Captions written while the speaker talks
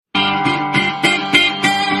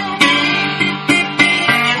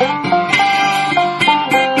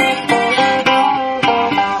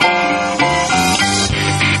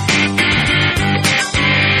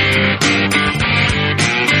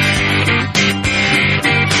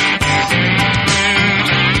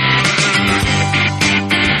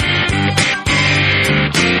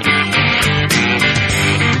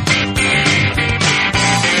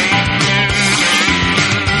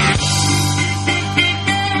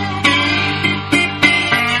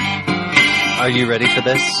you ready for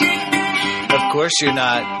this? Of course you're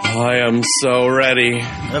not. I am so ready.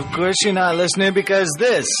 Of course you're not, listener, because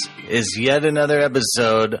this is yet another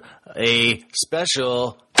episode, a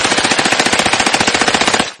special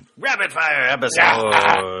Rapidfire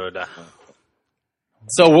episode.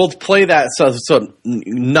 So we'll play that. So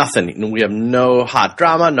nothing. We have no hot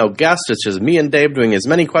drama, no guests. It's just me and Dave doing as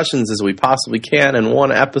many questions as we possibly can in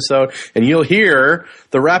one episode. And you'll hear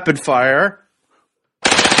the rapid fire.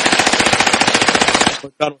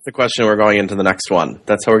 We're done with the question. We're going into the next one.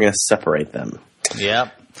 That's how we're going to separate them.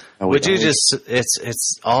 Yep. Would you just,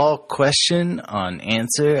 it's all question on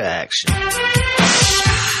answer action.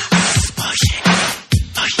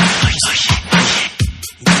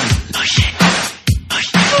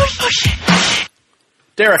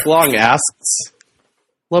 Derek Long asks,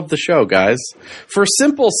 love the show, guys. For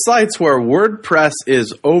simple sites where WordPress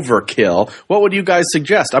is overkill, what would you guys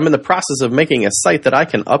suggest? I'm in the process of making a site that I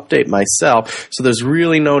can update myself, so there's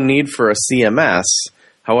really no need for a CMS.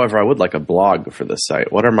 However, I would like a blog for this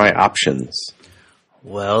site. What are my options?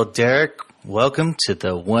 Well, Derek, welcome to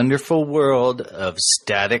the wonderful world of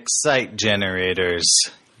static site generators.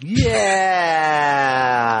 Yeah!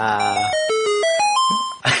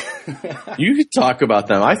 You could talk about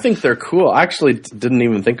them. I think they're cool. I actually didn't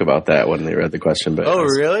even think about that when they read the question. But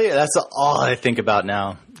really? That's all I think about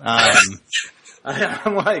now.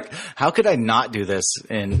 I'm like, how could I not do this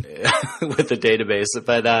with the database?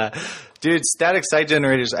 But, dude, static site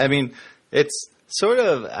generators, I mean, it's sort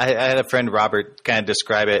of, I had a friend, Robert, kind of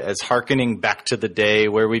describe it as hearkening back to the day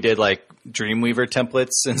where we did like Dreamweaver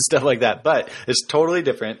templates and stuff like that. But it's totally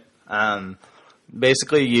different.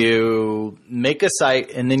 Basically, you make a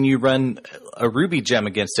site and then you run a Ruby gem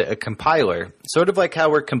against it, a compiler. Sort of like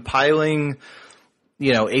how we're compiling,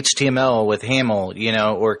 HTML with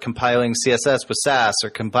Haml, or compiling CSS with Sass, or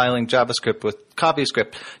compiling JavaScript with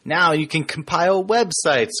CoffeeScript. Now you can compile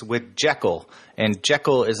websites with Jekyll. And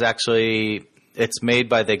Jekyll is actually, it's made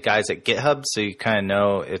by the guys at GitHub, so you kind of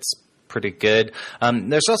know it's pretty good.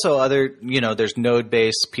 There's also other, there's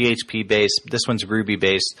Node-based, PHP-based. This one's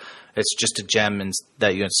Ruby-based. It's just a gem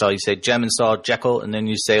that you install. You say gem install Jekyll, and then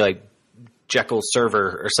you say like Jekyll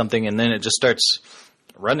server or something, and then it just starts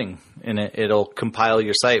running, and it'll compile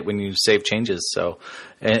your site when you save changes. So,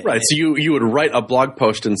 so you would write a blog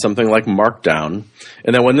post in something like Markdown,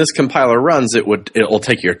 and then when this compiler runs, it'll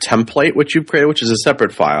take your template, which you created, which is a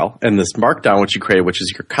separate file, and this Markdown, which you created, which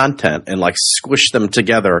is your content, and like squish them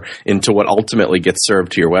together into what ultimately gets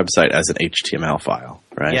served to your website as an HTML file,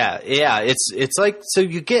 right? Yeah. It's like, so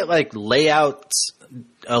you get like layouts.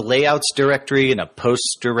 A layouts directory and a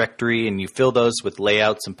posts directory, and you fill those with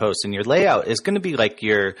layouts and posts. And your layout is going to be like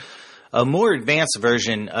a more advanced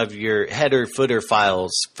version of your header footer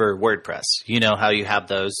files for WordPress. You know how you have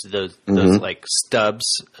those like stubs.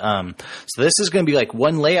 So this is going to be like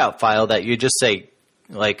one layout file that you just say,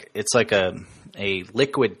 like, it's like a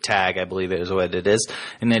liquid tag, I believe is what it is,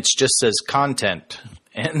 and it just says content,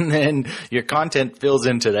 and then your content fills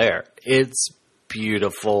into there. It's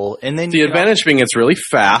beautiful. And then the advantage being it's really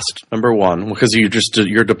fast, number one, because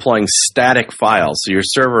you're deploying static files, so your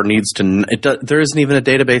server needs to there isn't even a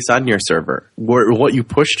database on your server. What you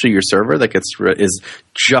push to your server that gets is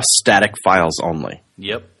just static files only.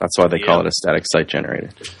 Yep. That's why they call it a static site generator.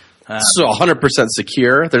 So 100%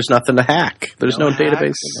 secure. There's nothing to hack. There's no database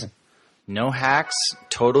in there. No hacks,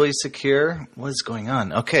 totally secure. What is going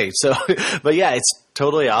on? Okay, so but yeah, it's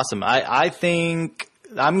totally awesome. I think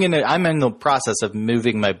I'm in the process of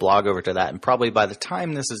moving my blog over to that, and probably by the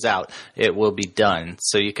time this is out, it will be done.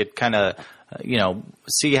 So you could kind of,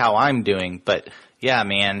 see how I'm doing. But yeah,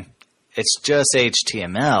 man, it's just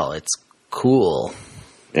HTML. It's cool.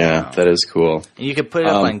 Yeah, that is cool. And you could put it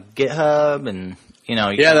up on GitHub, and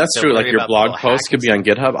that's true. Like your blog post could be on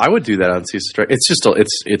GitHub. I would do that on CSS Tricks. It's just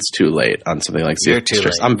it's too late on something like CSS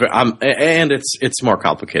Tricks. And it's more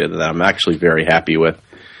complicated than that. I'm actually very happy with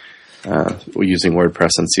using WordPress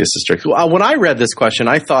and CSS Tricks. Well, when I read this question,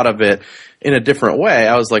 I thought of it in a different way.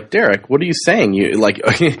 I was like, Derek, what are you saying? He's like,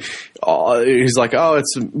 it's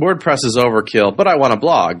WordPress is overkill, but I want a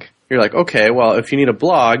blog. You're like, okay, well, if you need a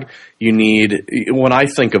blog, when I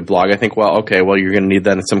think of blog, I think, well, okay, well, you're going to need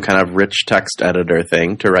then some kind of rich text editor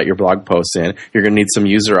thing to write your blog posts in. You're going to need some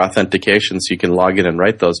user authentication so you can log in and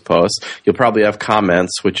write those posts. You'll probably have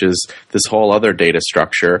comments, which is this whole other data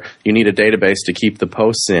structure. You need a database to keep the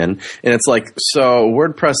posts in. And it's like, so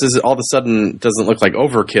WordPress is all of a sudden doesn't look like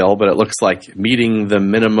overkill, but it looks like meeting the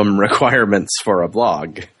minimum requirements for a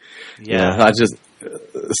blog. Yeah.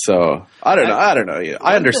 So I don't know.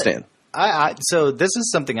 I understand. So this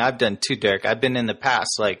is something I've done too, Derek. I've been in the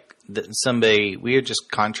past, like somebody, we were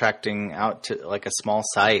just contracting out to like a small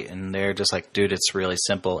site, and they're just like, dude, it's really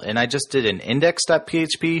simple. And I just did an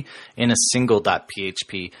index.php and a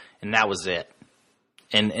single.php, and that was it.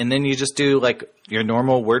 And then you just do like your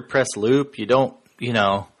normal WordPress loop. You don't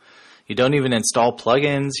even install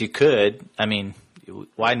plugins. You could, I mean,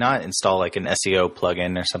 why not install like an SEO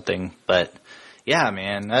plugin or something? But yeah,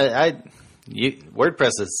 man,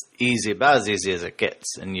 WordPress is about as easy as it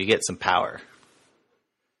gets, and you get some power.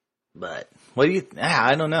 But what do you?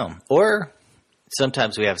 I don't know. Or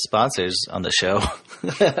sometimes we have sponsors on the show.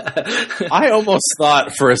 I almost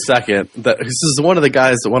thought for a second that this is one of the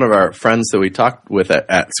guys, one of our friends that we talked with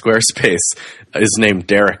at Squarespace is named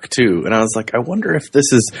Derek too, and I was like, I wonder if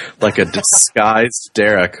this is like a disguised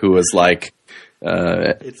Derek who was like.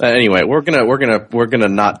 Anyway, we're gonna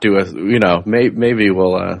not do maybe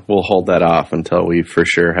we'll hold that off until we for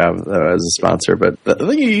sure have as a sponsor. But I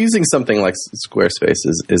think using something like Squarespace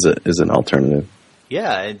is an alternative.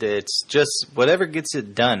 Yeah, it's just whatever gets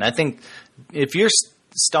it done. I think if you're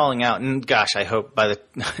stalling out, and gosh, I hope I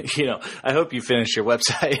hope you finish your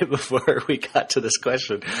website before we got to this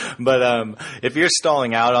question. But if you're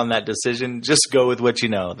stalling out on that decision, just go with what you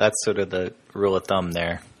know. That's sort of the rule of thumb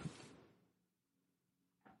there.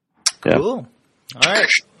 Yeah. Cool. All right.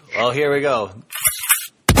 Well, here we go.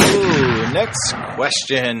 Ooh, next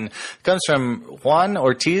question comes from Juan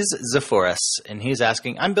Ortiz Zeforis, and he's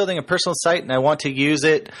asking, I'm building a personal site and I want to use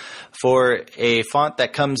it for a font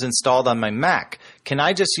that comes installed on my Mac. Can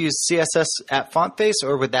I just use CSS at FontFace,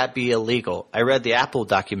 or would that be illegal? I read the Apple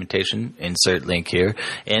documentation, insert link here,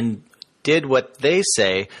 and did what they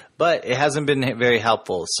say, but it hasn't been very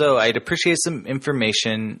helpful. So I'd appreciate some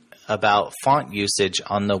information about font usage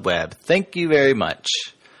on the web. Thank you very much.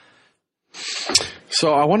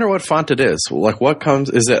 So I wonder what font it is. Like, what comes?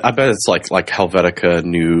 Is it? I bet it's like Helvetica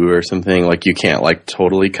New or something. Like, you can't like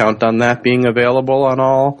totally count on that being available on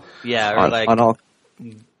all. Yeah, or on all.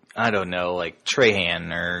 I don't know, like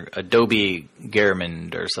Trahan or Adobe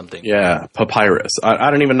Garamond or something. Yeah, Papyrus. I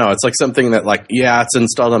don't even know. It's like something that it's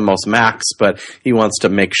installed on most Macs, but he wants to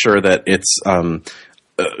make sure that it's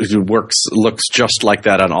looks just like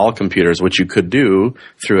that on all computers, which you could do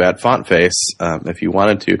through at FontFace if you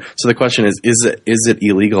wanted to. So the question is it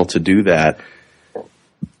illegal to do that?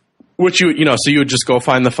 Which so you would just go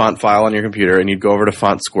find the font file on your computer, and you'd go over to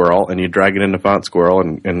Font Squirrel, and you'd drag it into Font Squirrel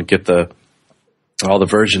and get all the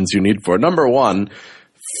versions you need for it. Number one,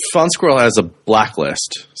 Font Squirrel has a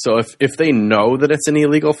blacklist. So if they know that it's an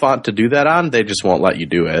illegal font to do that on, they just won't let you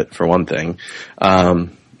do it, for one thing.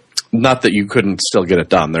 Not that you couldn't still get it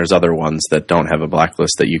done. There's other ones that don't have a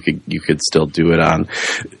blacklist that you could still do it on.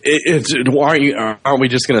 Aren't we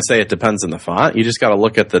just going to say it depends on the font? You just got to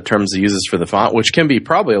look at the terms of uses for the font, which can be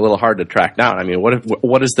probably a little hard to track down. I mean,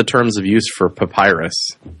 what is the terms of use for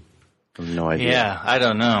Papyrus? I have no idea. Yeah, I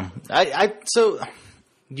don't know. I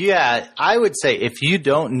would say if you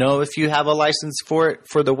don't know if you have a license for it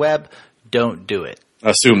for the web, don't do it.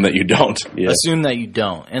 Assume that you don't. Yeah. Assume that you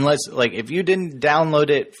don't. Unless, if you didn't download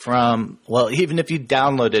it even if you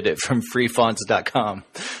downloaded it from freefonts.com,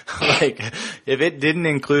 if it didn't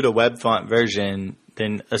include a web font version,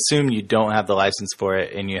 then assume you don't have the license for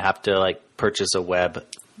it and you have to, purchase a web.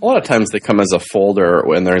 A lot of times they come as a folder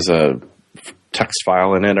when there's a text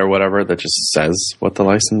file in it or whatever that just says what the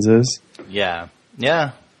license is. Yeah.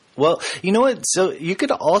 Yeah. Well, you know what? So you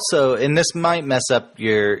could also, and this might mess up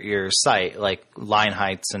your site, like line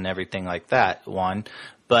heights and everything like that, Juan,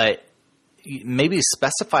 but maybe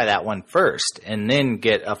specify that one first and then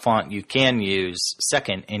get a font you can use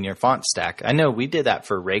second in your font stack. I know we did that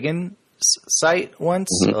for Reagan's site once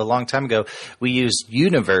a long time ago. We used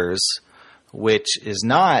Universe, which is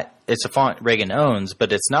not, it's a font Reagan owns,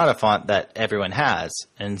 but it's not a font that everyone has.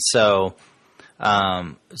 And so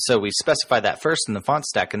we specified that first in the font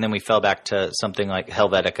stack, and then we fell back to something like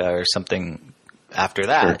Helvetica or something after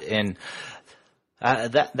that. Sure. And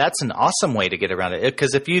that's an awesome way to get around it.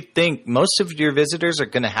 Because if you think most of your visitors are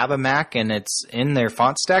going to have a Mac and it's in their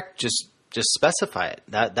font stack, just specify it.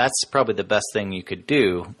 That's probably the best thing you could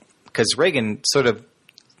do. Because Reagan sort of,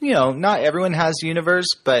 not everyone has Universe,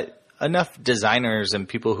 but enough designers and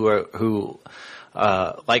people who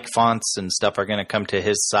like fonts and stuff are going to come to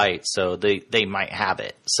his site, so they might have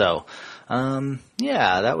it. So,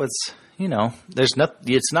 that was,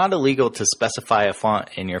 it's not illegal to specify a font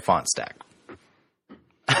in your font stack.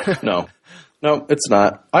 No, it's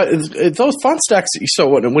not. Those font stacks. So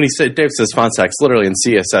when Dave says font stacks, literally in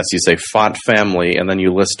CSS you say font family, and then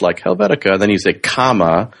you list like Helvetica, and then you say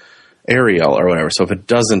comma Arial or whatever. So if it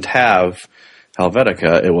doesn't have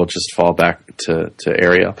Helvetica, it will just fall back to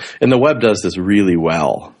Arial. And the web does this really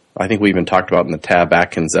well. I think we even talked about in the Tab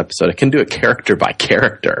Atkins episode, it can do it character by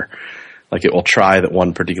character. Like it will try that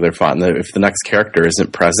one particular font, and if the next character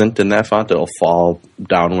isn't present in that font, it'll fall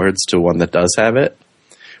downwards to one that does have it.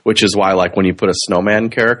 Which is why, like, when you put a snowman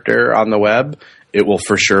character on the web, it will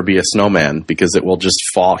for sure be a snowman, because it will just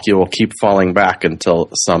fall. It will keep falling back until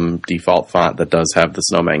some default font that does have the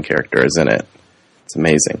snowman character is in it. It's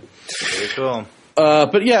amazing. Very cool.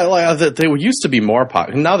 But yeah, like, they used to be more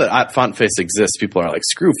popular. Now that font face exists, people are like,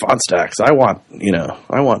 "Screw font stacks! I want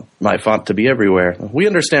my font to be everywhere." We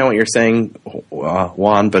understand what you're saying,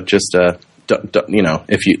 Juan, but just the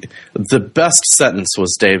best sentence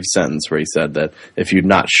was Dave's sentence where he said that if you're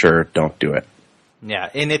not sure, don't do it. Yeah,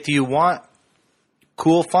 and if you want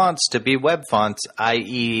cool fonts to be web fonts,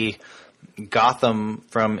 i.e. Gotham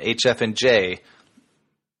from HF&J,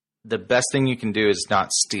 the best thing you can do is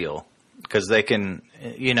not steal. Because they can,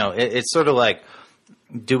 it's sort of like,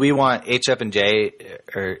 do we want HF&J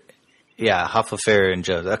or, Huff of Farah and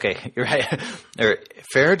Jones? Okay, you're right. Or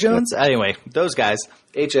Farah Jones? Anyway, those guys,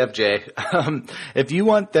 HFJ. If you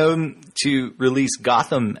want them to release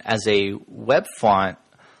Gotham as a web font,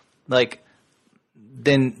 like,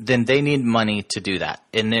 then they need money to do that.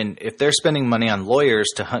 And then if they're spending money on lawyers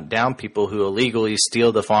to hunt down people who illegally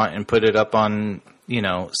steal the font and put it up on,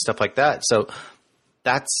 stuff like that. So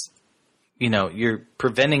that's, you're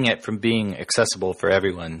preventing it from being accessible for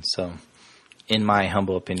everyone. So in my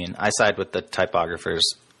humble opinion, I side with the typographers.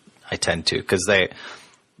 I tend to, because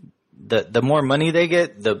the more money they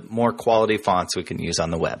get, the more quality fonts we can use on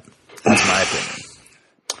the web. That's my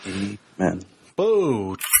opinion. Amen.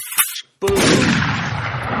 Boo.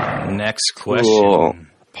 Next question. Cool.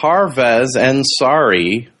 Parvez and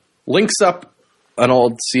Sorry links up an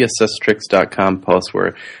old CSStricks.com post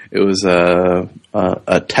where it was a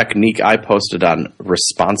technique I posted on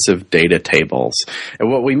responsive data tables.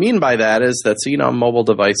 And what we mean by that is that, mobile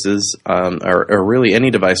devices or really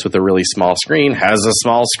any device with a really small screen has a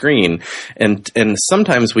small screen. And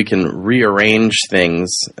sometimes we can rearrange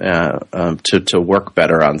things to work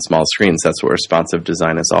better on small screens. That's what responsive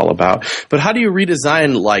design is all about. But how do you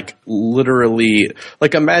redesign, like, literally,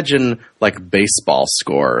 like, imagine, like, baseball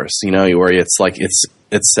scores, where it's like,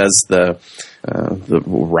 it says the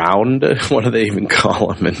round, what do they even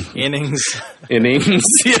call them? Innings. Innings,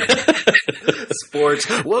 yeah. Sports.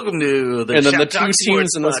 Welcome to the and then Shop the two Talk teams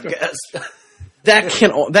Sports in the podcast.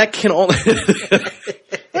 That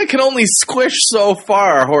can only squish so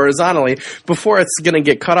far horizontally before it's going to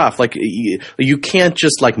get cut off. Like you can't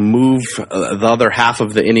just like move the other half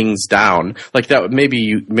of the innings down like that. Maybe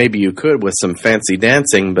you could with some fancy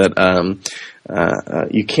dancing, but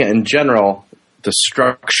you can't. In general, the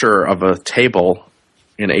structure of a table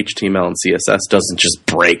in HTML and CSS doesn't just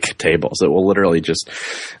break tables. It will literally just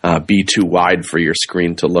be too wide for your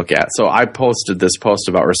screen to look at. So I posted this post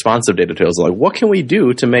about responsive data tables. Like, what can we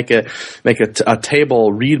do to make a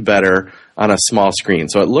table read better on a small screen?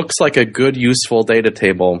 So it looks like a good, useful data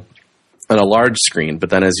table on a large screen, but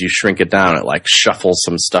then as you shrink it down, it like shuffles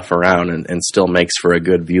some stuff around and still makes for a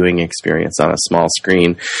good viewing experience on a small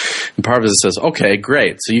screen. And Parvez says, okay,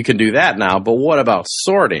 great. So you can do that now, but what about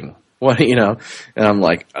sorting? And I'm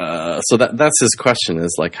like, so that's his question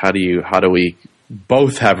is like, how do we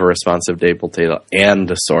both have a responsive table and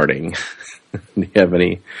a sorting? Do you have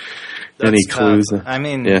any clues? I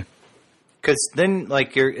mean, yeah. Cause then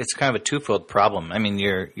like it's kind of a twofold problem. I mean,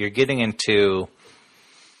 you're getting into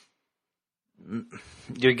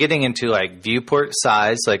like viewport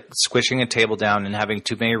size, like squishing a table down and having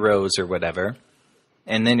too many rows or whatever.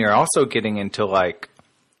 And then you're also getting into like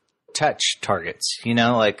touch targets,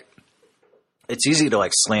 like, it's easy to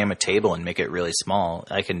like slam a table and make it really small.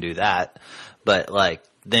 I can do that. But like,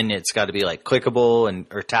 then it's got to be like clickable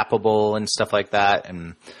or tappable and stuff like that.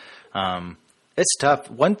 And, it's tough.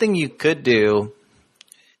 One thing you could do,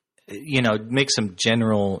 make some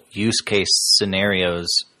general use case scenarios.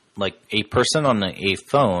 Like a person on a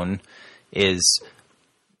phone is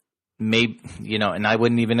maybe, and I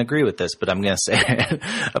wouldn't even agree with this, but I'm going to say it.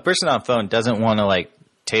 A person on a phone doesn't want to like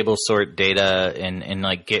table sort data and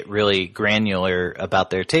like get really granular about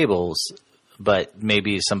their tables, but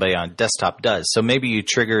maybe somebody on desktop does. So maybe you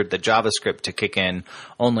triggered the JavaScript to kick in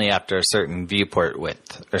only after a certain viewport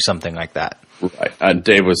width or something like that. Right.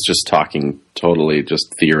 Dave was just talking totally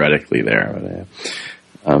just theoretically there.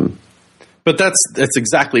 But that's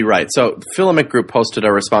exactly right. So Filament Group posted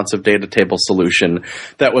a responsive data table solution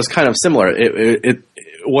that was kind of similar.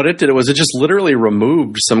 What it did was it just literally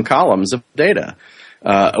removed some columns of data.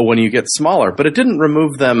 when you get smaller. But it didn't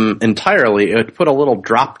remove them entirely. It put a little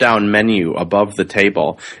drop-down menu above the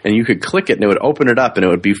table, and you could click it, and it would open it up, and it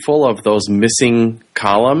would be full of those missing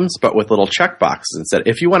columns, but with little checkboxes instead.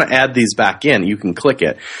 If you want to add these back in, you can click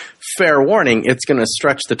it. Fair warning, it's going to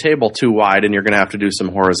stretch the table too wide, and you're going to have to do some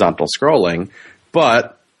horizontal scrolling.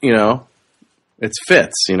 But, you know, it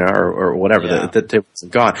fits, you know, or whatever. Yeah. The table's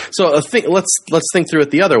gone. So let's think through it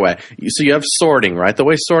the other way. So you have sorting, right? The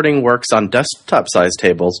way sorting works on desktop-sized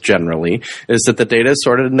tables generally is that the data is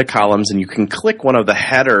sorted into columns, and you can click one of the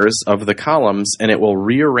headers of the columns, and it will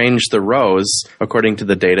rearrange the rows according to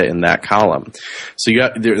the data in that column. So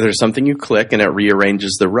there's something you click, and it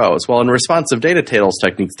rearranges the rows. Well, in responsive data tables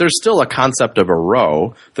techniques, there's still a concept of a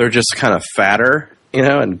row. They're just kind of fatter, you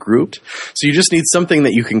know, and grouped. So you just need something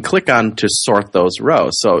that you can click on to sort those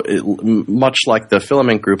rows. So much like the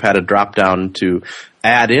filament group had a drop-down to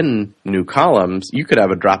add in new columns, you could have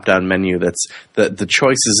a drop-down menu that's the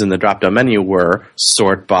choices in the drop-down menu were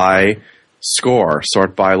sort by score,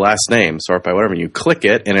 sort by last name, sort by whatever. You click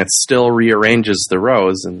it, and it still rearranges the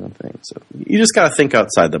rows and the thing. So you just got to think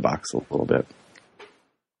outside the box a little bit.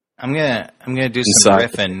 I'm gonna do some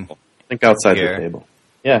riffing. Think outside here. the table.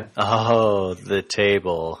 Yeah. Oh, the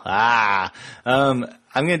table. I'm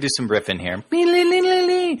going to do some riffing here.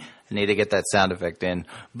 I need to get that sound effect in.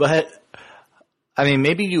 But, I mean,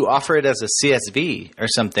 maybe you offer it as a CSV or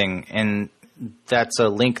something, and that's a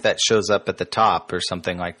link that shows up at the top or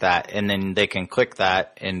something like that, and then they can click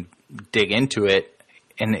that and dig into it.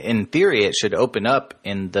 And in theory, it should open up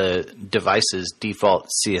in the device's default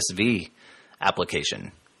CSV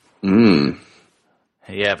application.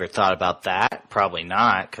 Have you ever thought about that? Probably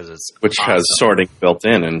not, because it's which awesome. Has sorting built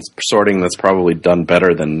in, and sorting that's probably done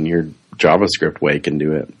better than your JavaScript way can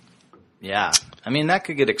do it. Yeah. I mean, that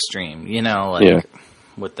could get extreme, you know, like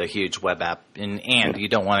with the huge web app. And you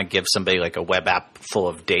don't want to give somebody like a web app full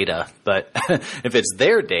of data. But if it's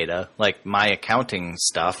their data, like my accounting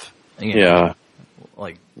stuff, you know,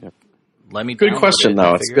 like let me Good question,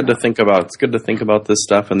 though. It's good to think about. It's good to think about this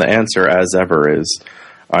stuff. And the answer, as ever, is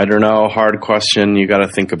I don't know. Hard question. You got to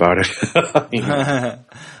think about it.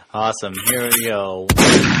 Awesome. Here we go.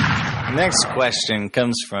 Next question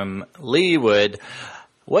comes from Lee Wood.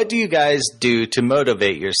 What do you guys do to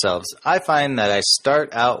motivate yourselves? I find that I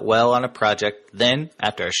start out well on a project, then,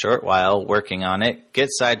 after a short while working on it, get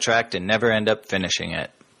sidetracked and never end up finishing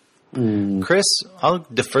it. Chris, I'll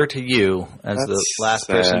defer to you as the last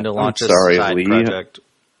person to launch a side project.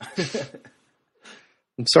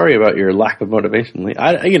 I'm sorry about your lack of motivation, Lee.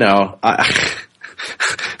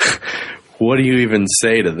 What do you even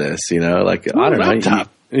say to this? You know, like, I don't know.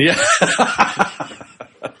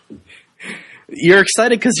 You're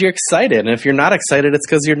excited because you're excited. And if you're not excited, it's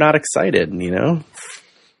because you're not excited, you know?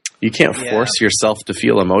 You can't force yourself to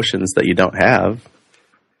feel emotions that you don't have.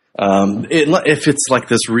 If it's like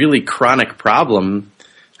this really chronic problem,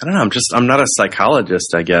 I don't know. I'm not a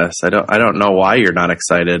psychologist, I guess. I don't know why you're not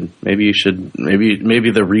excited. Maybe you should. Maybe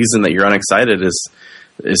the reason that you're unexcited is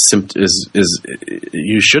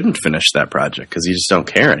you shouldn't finish that project because you just don't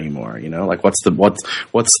care anymore. You know, like what's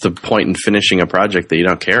the point in finishing a project that you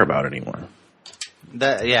don't care about anymore?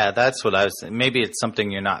 That's what I was saying. Maybe it's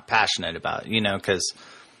something you're not passionate about. You know, because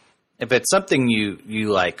if it's something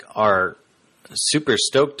you like are super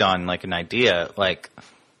stoked on, like an idea, like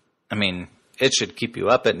I mean. It should keep you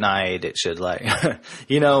up at night. It should like,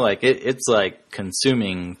 you know, like it's like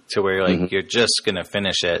consuming to where like you're just going to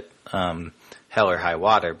finish it, hell or high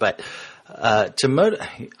water. But,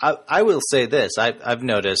 I will say this, I've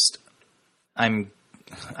noticed I'm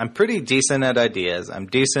pretty decent at ideas. I'm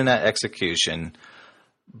decent at execution,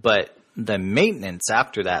 but the maintenance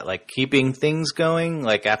after that, like keeping things going,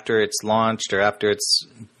 like after it's launched or after it's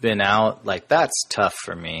been out, like that's tough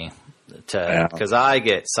for me. Because I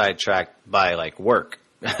get sidetracked by like work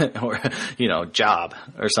or, you know, job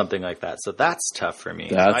or something like that. So that's tough for me.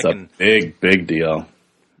 That's a big deal.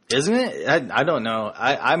 Isn't it? I don't know.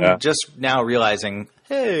 I'm just now realizing,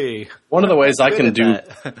 hey. One of the ways I can do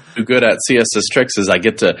good at CSS tricks is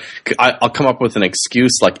I'll come up with an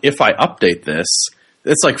excuse like if I update this,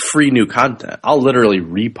 it's like free new content. I'll literally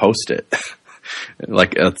repost it.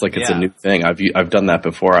 It's a new thing. I've done that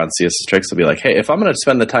before on CSS Tricks. I'll be like, hey, if I'm going to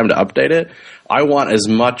spend the time to update it, I want as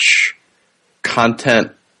much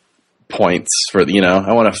content points for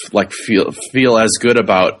I want to feel as good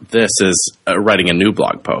about this as writing a new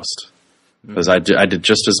blog post because I did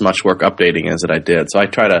just as much work updating as I did. So I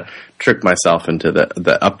try to trick myself into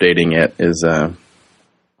the updating it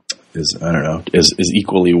is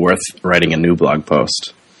equally worth writing a new blog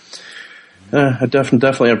post. I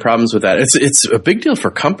definitely have problems with that. It's a big deal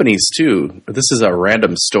for companies too. This is a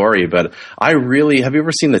random story, but have you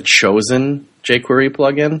ever seen the Chosen jQuery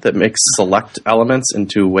plugin that makes select elements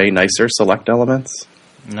into way nicer select elements?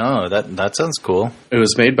 No, that sounds cool. It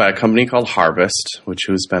was made by a company called Harvest, which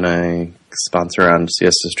has been a sponsor on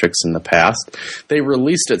CSS Tricks in the past. They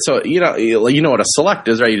released it, so you know what a select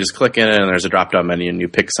is, right? You just click in it, and there's a drop-down menu, and you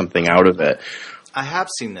pick something out of it. I have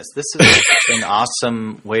seen this. This is an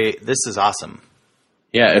awesome way. This is awesome.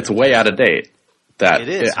 Yeah, it's way out of date. It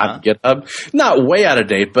is, huh? On GitHub. Not way out of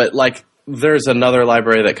date, but like there's another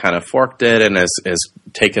library that kind of forked it and is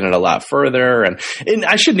taking it a lot further. And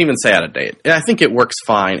I shouldn't even say out of date. I think it works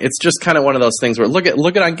fine. It's just kind of one of those things where look at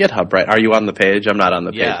on GitHub, right? Are you on the page? I'm not on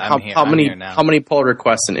the page. Yeah, how many pull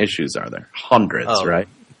requests and issues are there? Hundreds, right?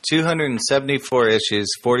 274 issues,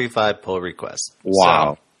 45 pull requests.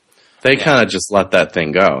 Wow. So, they kind of just let that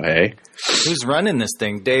thing go, hey? Who's running this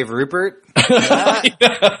thing? Dave Rupert? Waka,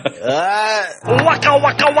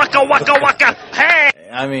 waka, waka, waka, waka. Hey!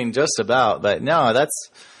 I mean, just about. But no,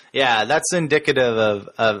 that's indicative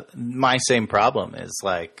of my same problem is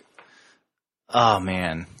like, oh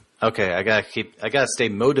man, okay, I gotta stay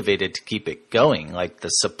motivated to keep it going. Like the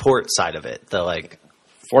support side of it,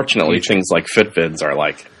 Fortunately, things like FitVids are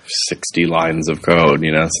like 60 lines of code,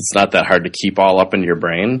 so it's not that hard to keep all up in your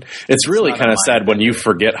brain. It's really kind of sad when you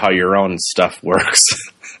forget how your own stuff works,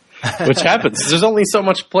 which happens. There's only so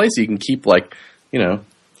much place you can keep, like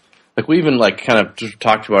we even kind of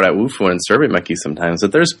talked about at Wufoo and SurveyMonkey sometimes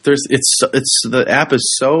that the app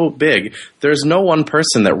is so big. There's no one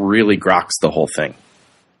person that really groks the whole thing.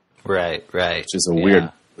 Right. Which is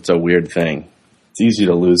it's a weird thing. It's easy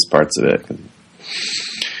to lose parts of it.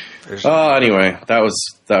 Anyway,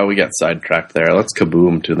 we got sidetracked there. Let's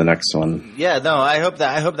kaboom to the next one. Yeah, no, I hope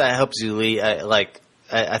that helps you, Lee.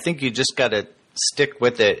 I think you just got to stick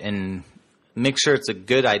with it and make sure it's a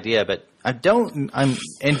good idea. But I'm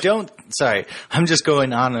just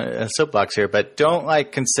going on a soapbox here, but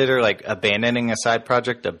don't consider abandoning a side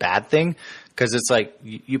project a bad thing, because it's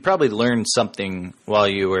you probably learned something while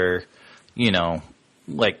you were,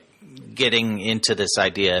 getting into this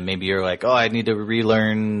idea. Maybe you're I need to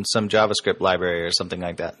relearn some JavaScript library or something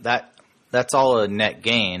like that. That's all a net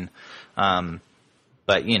gain.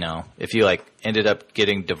 But if you ended up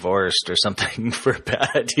getting divorced or something for a bad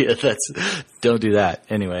idea, don't do that.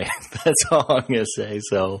 Anyway, that's all I'm going to say.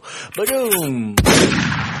 So, boom.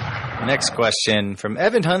 Next question from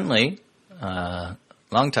Evan Huntley,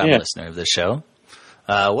 longtime listener of the show.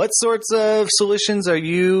 What sorts of solutions are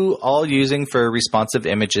you all using for responsive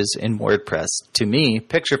images in WordPress? To me,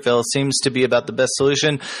 picture fill seems to be about the best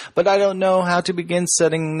solution, but I don't know how to begin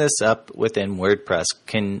setting this up within WordPress.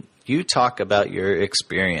 Can you talk about your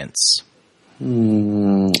experience?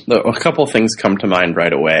 A couple things come to mind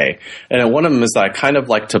right away. And one of them is that I kind of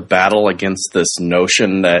like to battle against this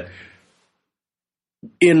notion that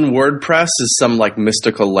in WordPress is some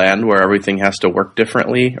mystical land where everything has to work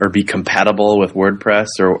differently or be compatible with WordPress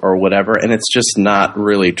or whatever. And it's just not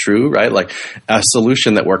really true, right? A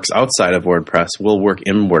solution that works outside of WordPress will work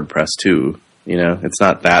in WordPress too. It's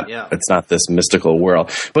not that, It's not this mystical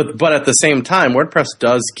world. But at the same time, WordPress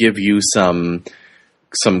does give you some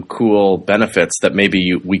cool benefits that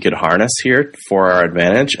maybe we could harness here for our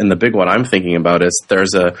advantage. And the big one I'm thinking about is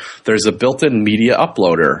there's a built-in media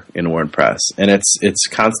uploader in WordPress, and it's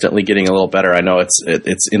constantly getting a little better. I know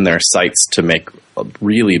it's in their sights to make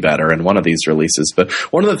really better in one of these releases. But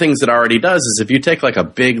one of the things it already does is if you take a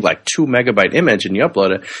big 2 megabyte image and you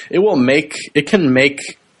upload it, it can make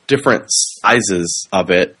different sizes of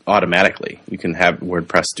it automatically. You can have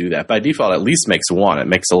WordPress do that. By default, it at least makes one. It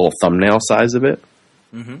makes a little thumbnail size of it.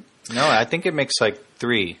 Mm-hmm. No, I think it makes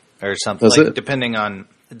 3 or something. Depending on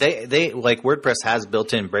they WordPress has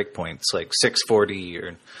built-in breakpoints 640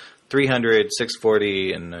 or 300,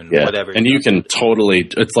 640, and whatever. And you can totally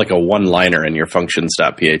it's like a one-liner in your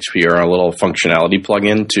functions.php or a little functionality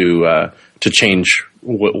plugin to change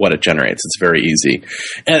what it generates. It's very easy.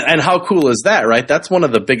 And how cool is that, right? That's one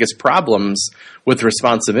of the biggest problems with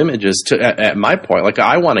responsive images at my point.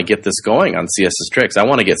 I want to get this going on CSS Tricks. I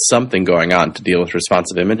want to get something going on to deal with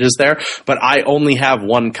responsive images there, but I only have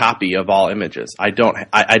one copy of all images. I don't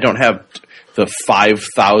have the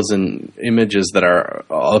 5,000 images that are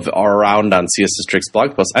around on CSS Tricks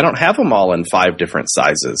blog posts. I don't have them all in 5 different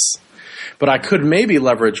sizes. But I could maybe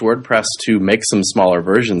leverage WordPress to make some smaller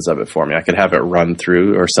versions of it for me. I could have it run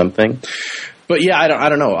through or something. But yeah, I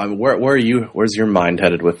don't know. Where are you? Where's your mind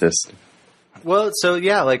headed with this? Well, so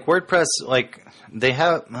yeah, WordPress, they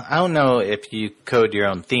have. I don't know if you code your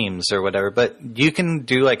own themes or whatever, but you can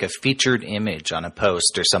do a featured image on a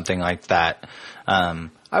post or something like that.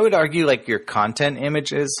 I would argue like your content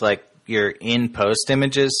images, like your in-post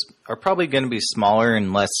images, are probably going to be smaller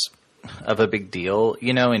and less of a big deal,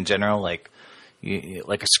 you know, in general, like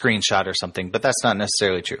like a screenshot or something, but that's not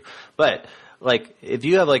necessarily true. But like if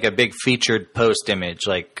you have like a big featured post image,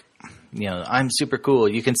 like, you know, I'm super cool,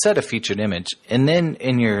 you can set a featured image, and then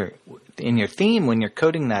in your theme, when you're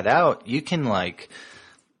coding that out, you can like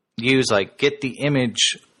use like get the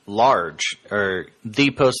image large, or the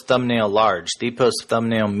post thumbnail large, the post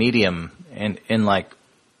thumbnail medium, and like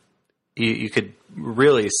you could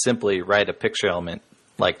really simply write a picture element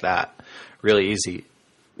like that, really easy.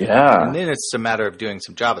 Yeah. And then it's a matter of doing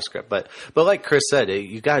some JavaScript. But like Chris said,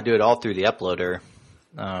 you got to do it all through the uploader.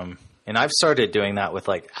 And I've started doing that with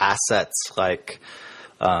like assets, like,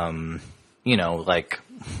 you know, like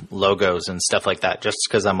logos and stuff like that, just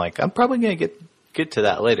because I'm like, I'm probably going to get to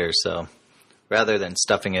that later. So rather than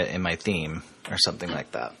stuffing it in my theme or something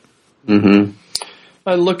like that. Mm-hmm.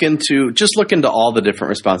 Look into all the different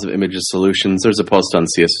responsive images solutions. There's a post on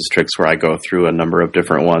CSS Tricks where I go through a number of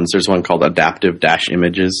different ones. There's one called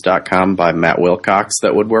adaptive-images.com by Matt Wilcox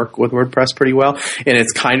that would work with WordPress pretty well. And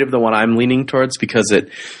it's kind of the one I'm leaning towards because it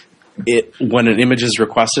when an image is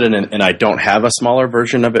requested and I don't have a smaller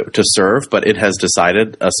version of it to serve, but it has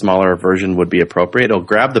decided a smaller version would be appropriate, it'll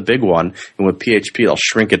grab the big one, and with PHP it'll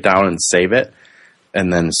shrink it down and save it,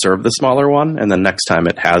 and then serve the smaller one, and then next time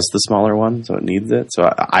it has the smaller one, so it needs it. So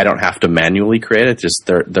I don't have to manually create it; just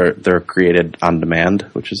they're created on demand,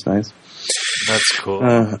 which is nice. That's cool.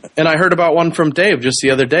 And I heard about one from Dave just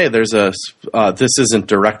the other day. There's this isn't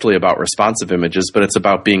directly about responsive images, but it's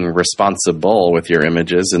about being responsible with your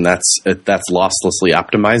images, and that's losslessly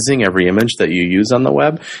optimizing every image that you use on the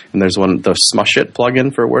web. And there's the Smush It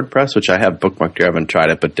plugin for WordPress, which I have bookmarked here. I haven't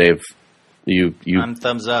tried it, but Dave, you I'm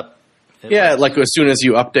thumbs up. Like as soon as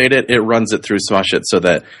you update it, it runs it through Smush It, so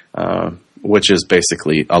that which is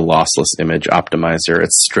basically a lossless image optimizer.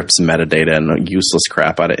 It strips metadata and useless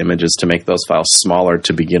crap out of images to make those files smaller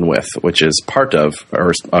to begin with, which is part of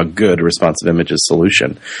a good responsive images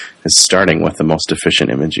solution, is starting with the most efficient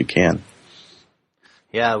image you can.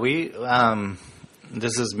 Yeah, we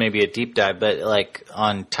this is maybe a deep dive, but like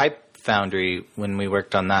on Type Foundry, when we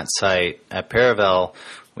worked on that site at Paravel,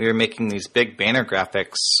 we were making these big banner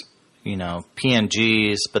graphics, you know,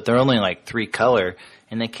 PNGs, but they're only like 3 color,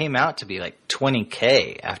 and they came out to be like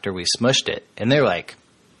 20K after we smushed it. And they're like,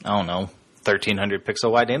 I don't know, 1,300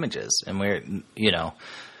 pixel wide images. And we're, you know,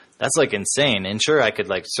 that's like insane. And sure, I could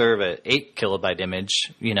like serve a 8 kilobyte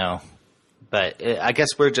image, you know, but I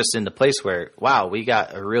guess we're just in the place where, wow, we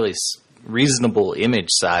got a really reasonable image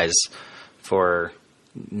size for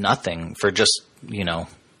nothing, for just, you know,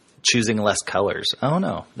 choosing less colors. I don't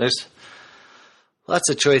know. There's lots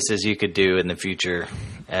of choices you could do in the future,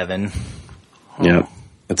 Evan. Yeah,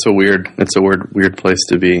 it's a weird place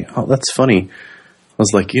to be. Oh, that's funny. I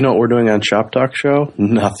was like, you know what we're doing on Shop Talk Show?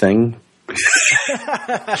 Nothing.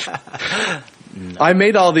 I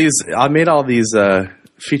made all these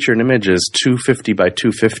featured images 250 by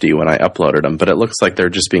 250 when I uploaded them, but it looks like they're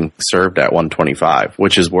just being served at 125,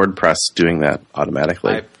 which is WordPress doing that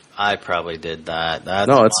automatically. I probably did that. That's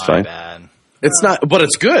no, it's fine. Bad. It's not, but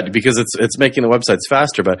it's good because it's making the websites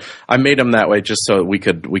faster. But I made them that way just so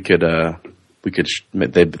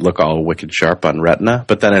they'd look all wicked sharp on Retina.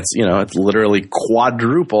 But then it's literally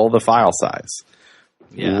quadruple the file size.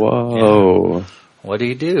 Yeah. Whoa. Yeah. What do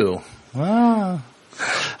you do? Well,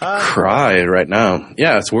 cry right now.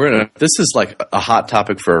 Yeah, this is like a hot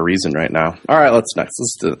topic for a reason right now. All right, let's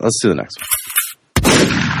do the next one.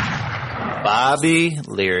 Bobby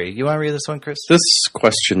Leary. You want to read this one, Chris? This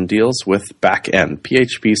question deals with back-end,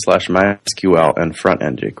 PHP/MySQL, and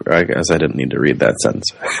front-end jQuery. I guess I didn't need to read that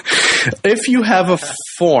sentence. If you have a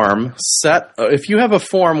form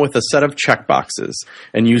with a set of checkboxes,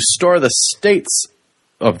 and you store the states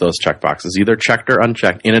of those checkboxes, either checked or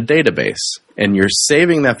unchecked, in a database, and you're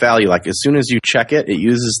saving that value, like as soon as you check it, it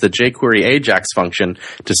uses the jQuery Ajax function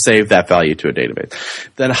to save that value to a database.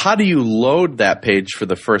 Then how do you load that page for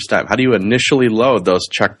the first time? How do you initially load those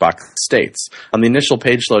checkbox states? On the initial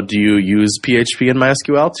page load, do you use PHP and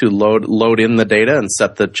MySQL to load in the data and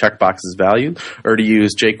set the checkbox's value? Or do you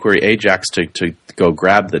use jQuery Ajax to go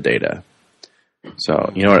grab the data?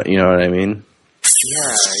 So, you know what I mean?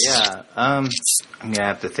 Yeah. I'm gonna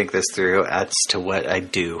have to think this through as to what I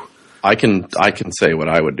do. I can say what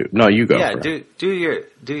I would do. No, you go. Yeah, do your.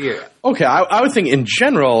 Okay, I would think in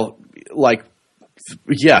general, like,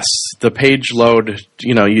 yes, the page load.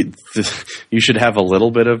 You should have a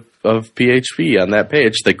little bit of PHP on that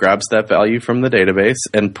page that grabs that value from the database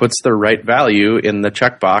and puts the right value in the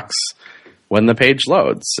checkbox when the page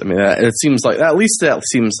loads. I mean, it seems like, at least that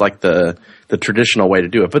seems like the traditional way to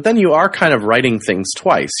do it. But then you are kind of writing things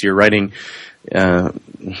twice. You're writing, I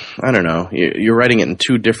don't know, you're writing it in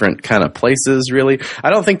two different kind of places, really. I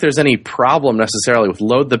don't think there's any problem necessarily with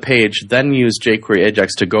load the page, then use jQuery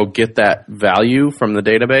Ajax to go get that value from the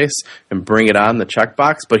database and bring it on the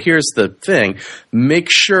checkbox. But here's the thing. Make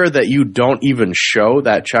sure that you don't even show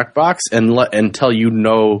that checkbox until you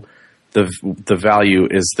know the value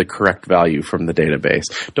is the correct value from the database.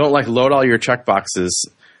 Don't load all your checkboxes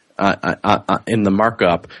in the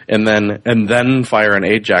markup and then fire an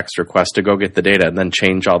Ajax request to go get the data and then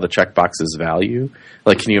change all the checkboxes value.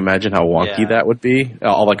 Can you imagine how wonky that would be?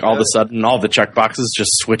 All of a sudden, all the checkboxes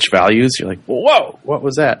just switch values. You're like, whoa, what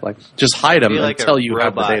was that? Just hide them until you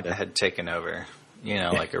have the data. Had taken over.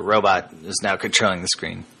 Like a robot is now controlling the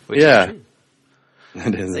screen. Which yeah. Is true.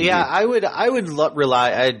 I would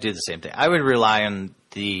rely. I'd do the same thing. I would rely on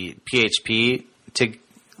the PHP to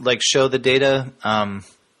show the data.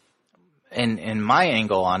 And my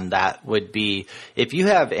angle on that would be if you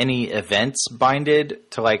have any events binded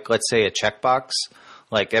to let's say a checkbox,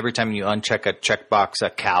 every time you uncheck a checkbox, a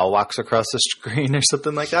cow walks across the screen or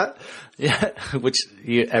something like that. Yeah, which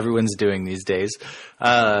everyone's doing these days.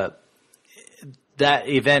 That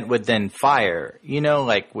event would then fire,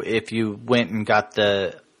 if you went and got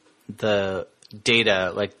the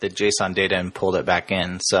data, the JSON data and pulled it back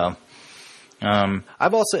in. So,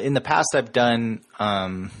 I've also, in the past, I've done,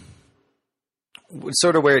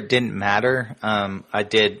 sort of where it didn't matter.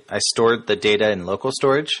 I stored the data in local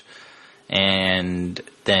storage and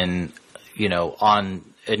then, on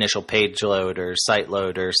initial page load or site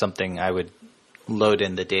load or something, I would load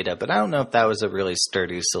in the data, but I don't know if that was a really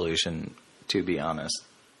sturdy solution, to be honest.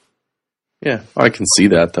 Yeah, I can see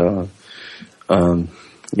that though.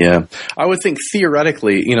 Yeah, I would think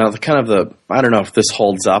theoretically, I don't know if this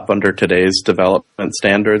holds up under today's development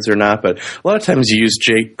standards or not, but a lot of times you use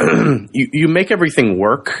you make everything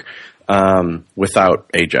work without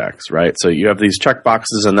Ajax, right? So you have these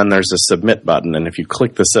checkboxes and then there's a submit button. And if you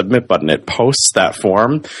click the submit button, it posts that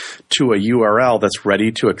form to a URL that's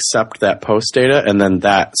ready to accept that post data. And then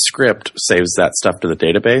that script saves that stuff to the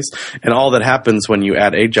database. And all that happens when you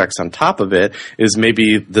add Ajax on top of it is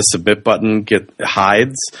maybe the submit button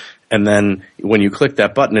hides. And then when you click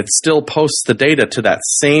that button, it still posts the data to that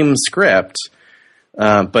same script.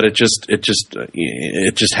 But it just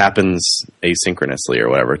happens asynchronously or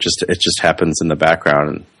whatever. It just happens in the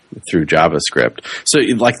background through JavaScript. So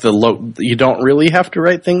you don't really have to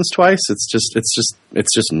write things twice. It's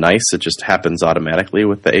just nice. It just happens automatically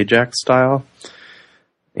with the Ajax style.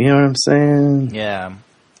 You know what I'm saying? Yeah.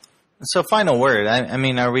 So final word. I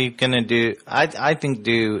mean, are we gonna do? I think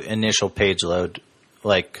do initial page load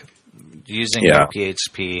using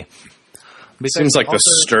PHP. Seems like the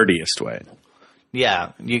sturdiest way.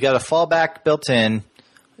 Yeah, you got a fallback built in.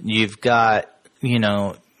 You've got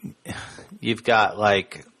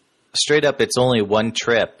straight up. It's only one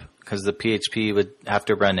trip because the PHP would have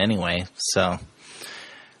to run anyway. So,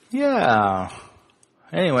 yeah.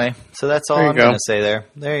 Anyway, so that's all I'm going to say there.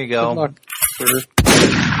 There you go.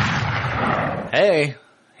 Hey,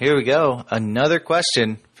 here we go. Another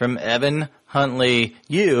question from Evan Huntley.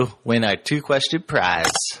 You win our 2-question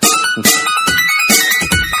prize.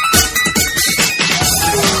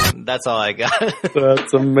 That's all I got.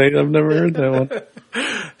 That's amazing. I've never heard that one.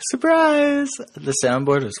 Surprise! The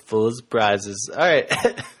soundboard was full of surprises. All right.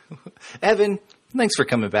 Evan, thanks for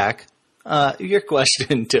coming back. Your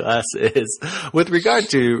question to us is, with regard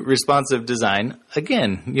to responsive design,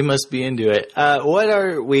 again, you must be into it. What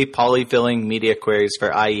are we polyfilling media queries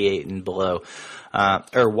for IE8 and below?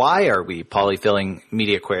 Or why are we polyfilling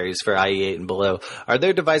media queries for IE8 and below? Are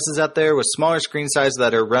there devices out there with smaller screen size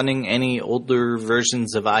that are running any older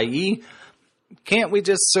versions of IE? Can't we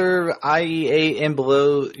just serve IE8 and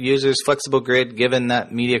below users flexible grid, given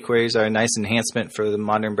that media queries are a nice enhancement for the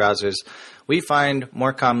modern browsers we find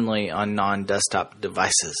more commonly on non-desktop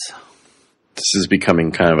devices? This is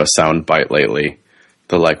becoming kind of a soundbite lately.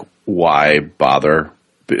 Why bother?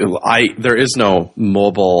 There is no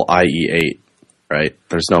mobile IE8. Right?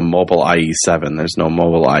 There's no mobile IE7. There's no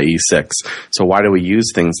mobile IE6. So why do we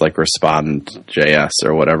use things like Respond.js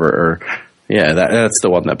or whatever? That's the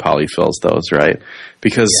one that polyfills those, right?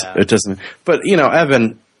 Because it doesn't. But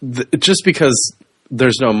Evan, just because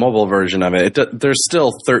there's no mobile version of it, there's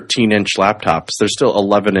still 13-inch laptops. There's still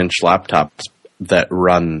 11-inch laptops that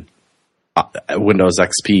run Windows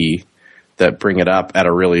XP that bring it up at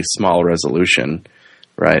a really small resolution,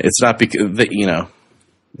 right? It's not because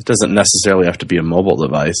it doesn't necessarily have to be a mobile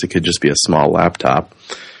device. It could just be a small laptop.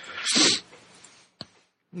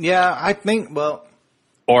 Yeah, I think,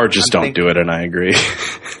 Or just don't do it, and I agree.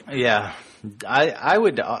 Yeah. I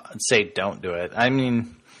would say don't do it. I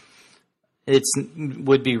mean,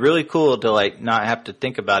 would be really cool to like not have to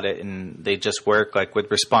think about it, and they just work like with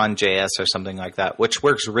Respond.js or something like that, which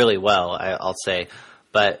works really well, I'll say.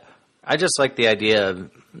 But I just like the idea of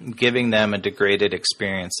giving them a degraded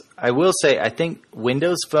experience. I will say, I think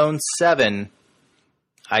Windows Phone 7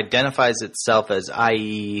 identifies itself as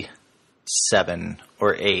IE 7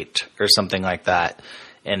 or 8 or something like that.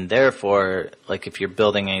 And therefore, like if you're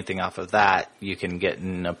building anything off of that, you can get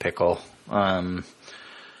in a pickle.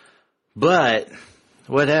 But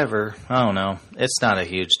whatever, I don't know. It's not a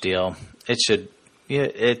huge deal. So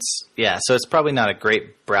it's probably not a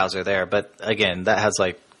great browser there. But again, that has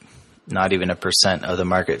like not even 1% of the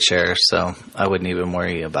market share. So I wouldn't even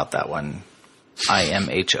worry about that one.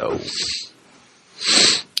 IMHO.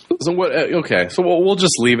 So what? Okay, so we'll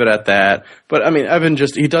just leave it at that. But I mean, Evan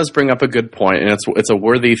he does bring up a good point, and it's a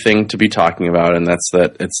worthy thing to be talking about, and that's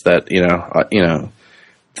that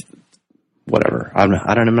whatever. I'm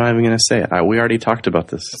not even going to say it. We already talked about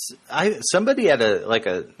this. Somebody at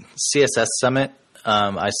a CSS summit.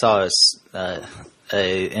 I saw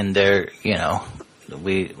in their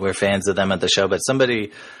we're fans of them at the show, but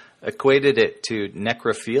somebody equated it to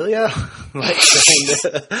necrophilia, like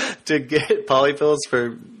to get polyfills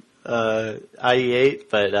for IE8,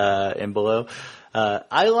 but and below.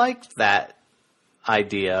 I liked that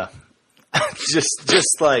idea.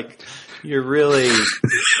 just like you're really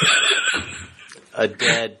a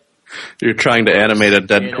dead. You're trying to animate a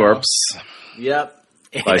dead corpse. Yep.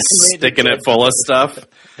 By sticking it full of stuff.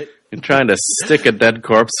 You're trying to stick a dead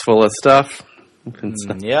corpse full of stuff.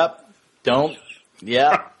 Yep. Don't.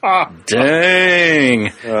 Yeah.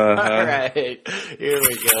 Dang. All right. Here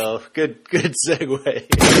we go. Good segue.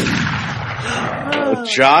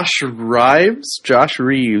 Josh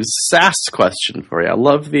Reeves, Sass question for you. I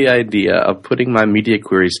love the idea of putting my media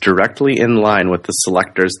queries directly in line with the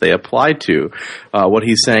selectors they apply to. What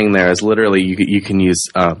he's saying there is literally you can use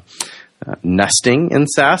nesting in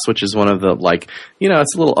Sass, which is one of the,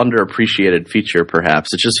 it's a little underappreciated feature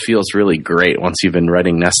perhaps. It just feels really great once you've been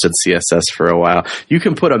writing nested CSS for a while. You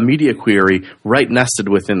can put a media query right nested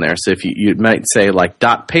within there. So if you might say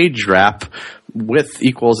dot page wrap width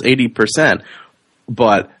equals 80%,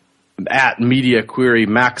 but at media query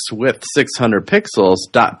max width 600 pixels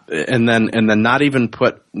and then not even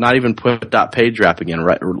put dot page wrap again,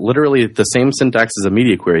 right? Literally the same syntax as a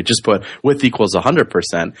media query, just put width equals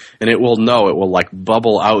 100%, and it will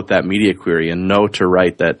bubble out that media query and know to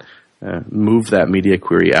write that, move that media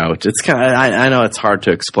query out. It's I know it's hard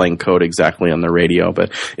to explain code exactly on the radio,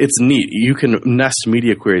 but it's neat. You can nest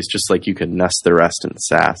media queries just like you can nest the rest in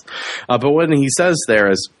Sass. But what he says there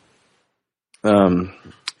is,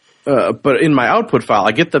 but in my output file,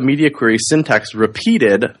 I get the media query syntax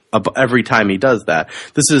repeated every time he does that.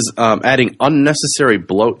 This is adding unnecessary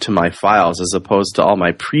bloat to my files as opposed to all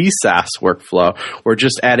my pre-Sass workflow, or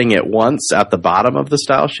just adding it once at the bottom of the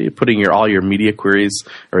style sheet, putting all your media queries,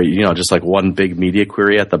 or just like one big media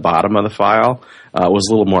query at the bottom of the file, was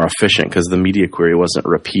a little more efficient because the media query wasn't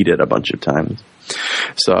repeated a bunch of times.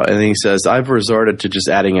 So, and then he says, I've resorted to just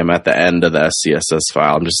adding him at the end of the CSS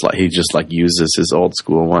file. He uses his old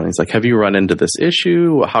school one. He's like, have you run into this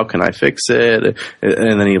issue? How can I fix it?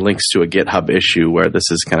 And then he links to a GitHub issue where this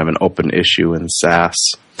is kind of an open issue in Sass.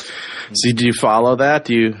 So do you follow that?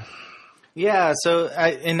 Yeah, so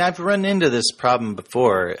I've run into this problem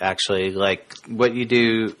before, actually. Like, what you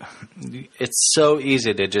do, it's so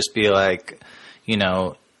easy to just be like,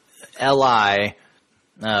 LI,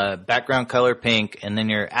 background color pink, and then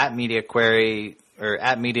your at media query or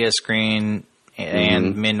at media screen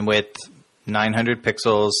and min width 900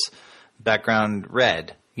 pixels, background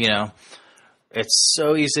red. It's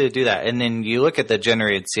so easy to do that. And then you look at the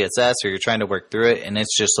generated CSS, or you're trying to work through it, and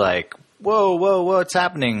it's just like, whoa, what's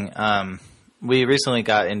happening? We recently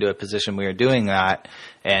got into a position we were doing that,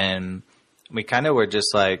 and we kind of were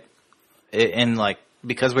just like,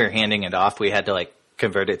 because we were handing it off, we had to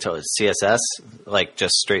convert it to CSS,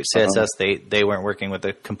 just straight CSS. They weren't working with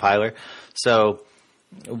the compiler. So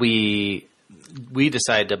we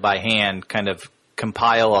decided to by hand kind of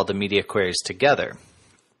compile all the media queries together.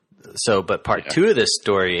 So, but part two of this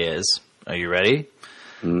story is, are you ready?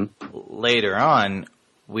 Mm-hmm. Later on,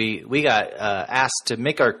 we got asked to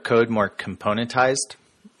make our code more componentized.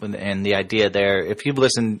 And the idea there, if you've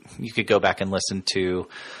listened, you could go back and listen to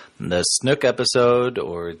the Snook episode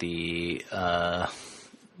or the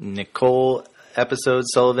Nicole episode,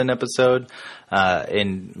 Sullivan episode,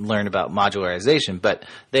 and learn about modularization. But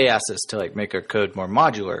they asked us to make our code more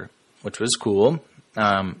modular, which was cool.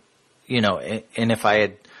 And if I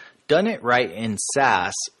had done it right in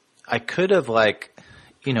Sass, I could have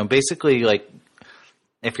basically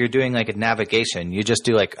if you're doing like a navigation, you just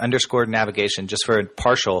do like underscore navigation just for a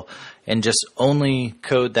partial, and just only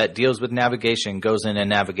code that deals with navigation goes in a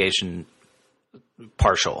navigation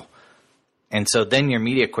partial. And so then your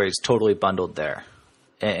media query is totally bundled there.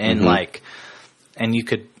 And and you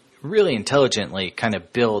could really intelligently kind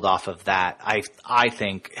of build off of that. I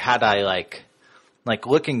think had I like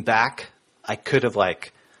looking back, I could have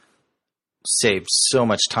saved so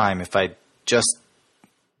much time if I just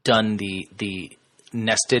done the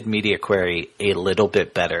nested media query a little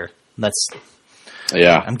bit better.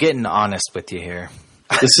 I'm getting honest with you here.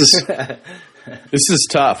 This is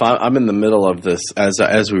tough. I'm in the middle of this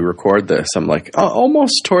as we record this. I'm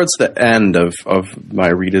almost towards the end of my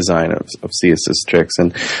redesign of CSS tricks,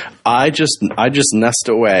 and I just nest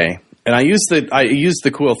away. And I use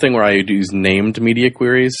the cool thing where I use named media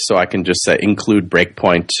queries, so I can just say include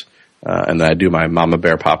breakpoint, and then I do my Mama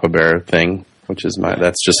Bear Papa Bear thing, which is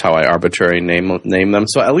that's just how I arbitrarily name them.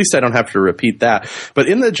 So at least I don't have to repeat that. But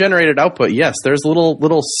in the generated output, yes, there's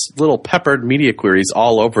little peppered media queries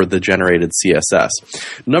all over the generated CSS.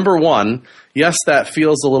 Number one, yes, that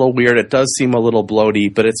feels a little weird. It does seem a little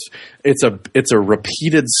bloaty, but it's a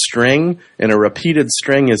repeated string, and a repeated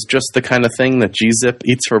string is just the kind of thing that gzip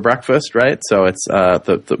eats for breakfast, right? So it's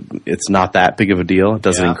it's not that big of a deal. It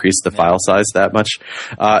doesn't increase the file size that much.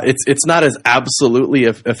 It's not as absolutely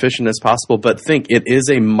efficient as possible, but think it is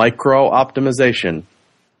a micro optimization.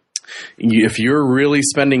 If you're really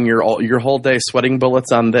spending your whole day sweating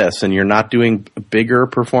bullets on this and you're not doing bigger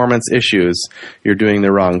performance issues, you're doing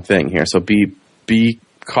the wrong thing here. So be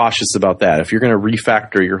cautious about that. If you're going to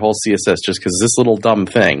refactor your whole CSS just because this little dumb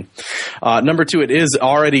thing. Number two, it is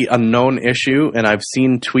already a known issue, and I've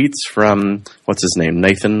seen tweets from, what's his name,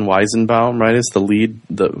 Nathan Weizenbaum, right? Is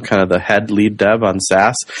the head lead dev on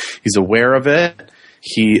Sass. He's aware of it.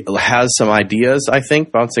 He has some ideas, I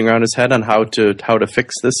think, bouncing around his head on how to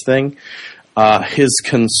fix this thing. His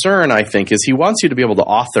concern, I think, is he wants you to be able to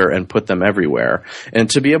author and put them everywhere. And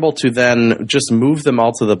to be able to then just move them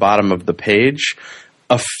all to the bottom of the page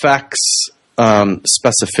affects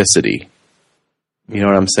specificity. You know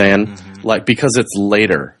what I'm saying? Mm-hmm. Because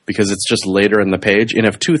it's just later in the page. And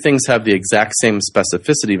if two things have the exact same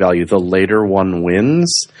specificity value, the later one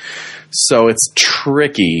wins. So it's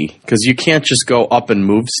tricky because you can't just go up and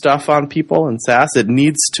move stuff on people in Sass. It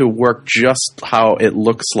needs to work just how it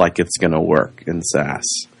looks like it's going to work in Sass.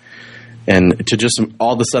 And to just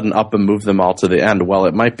all of a sudden up and move them all to the end, while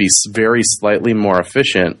it might be very slightly more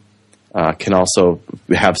efficient, can also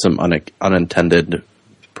have some unintended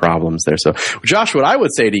problems there. So, Josh, what I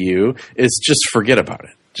would say to you is just forget about it.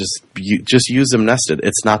 Just use them nested.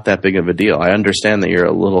 It's not that big of a deal. I understand that you're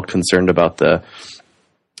a little concerned about the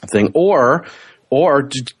thing, or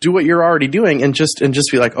do what you're already doing and just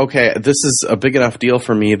be like, okay, this is a big enough deal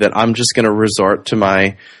for me that I'm just going to resort to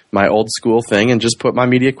my old school thing and just put my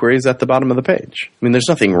media queries at the bottom of the page. I mean, there's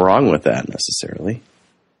nothing wrong with that necessarily.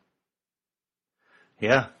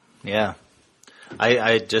 Yeah.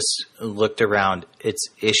 I just looked around. It's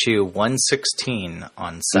issue 116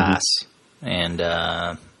 on Sass, and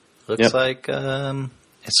looks like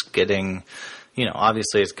it's getting,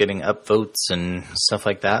 obviously it's getting upvotes and stuff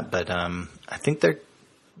like that. But I think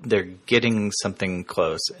they're getting something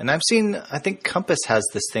close. And I think Compass has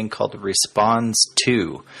this thing called responds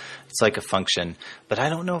to. It's like a function, but I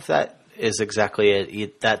don't know if that is exactly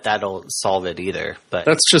it. That'll solve it either. But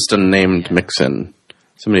that's just a named mixin.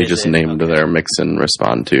 Somebody just named their mixin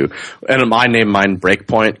respond to. And I named mine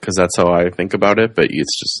breakpoint because that's how I think about it, but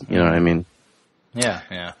it's just, you know what I mean?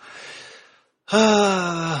 Yeah.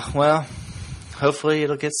 Well, hopefully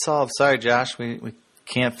it'll get solved. Sorry, Josh, we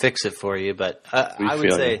can't fix it for you, but I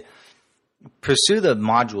would say pursue the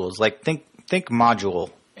modules. Think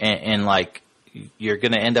module, and you're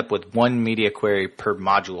going to end up with one media query per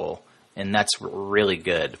module, and that's really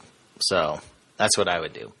good. So that's what I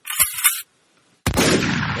would do.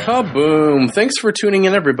 Kaboom! Thanks for tuning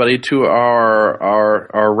in, everybody, to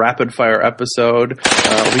our rapid fire episode.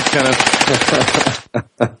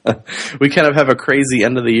 We kind of have a crazy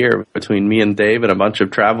end of the year between me and Dave and a bunch of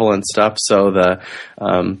travel and stuff. So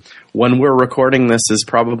when we're recording this is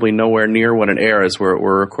probably nowhere near when it airs. We're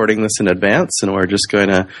recording this in advance, and we're just going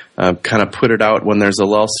to kind of put it out when there's a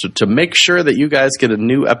lull to make sure that you guys get a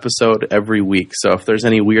new episode every week. So if there's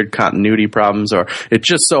any weird continuity problems, or it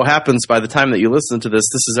just so happens by the time that you listen to this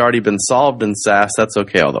has already been solved in Sass, that's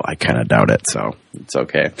okay. Although I kind of doubt it, so it's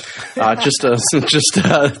okay. Just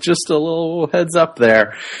a little heads up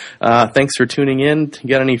there. Thanks for tuning in.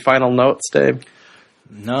 Get any final notes, Dave?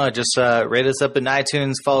 No, just rate us up in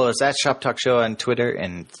iTunes, follow us at Shop Talk Show on Twitter,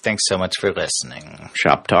 and thanks so much for listening.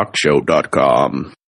 ShopTalkShow.com.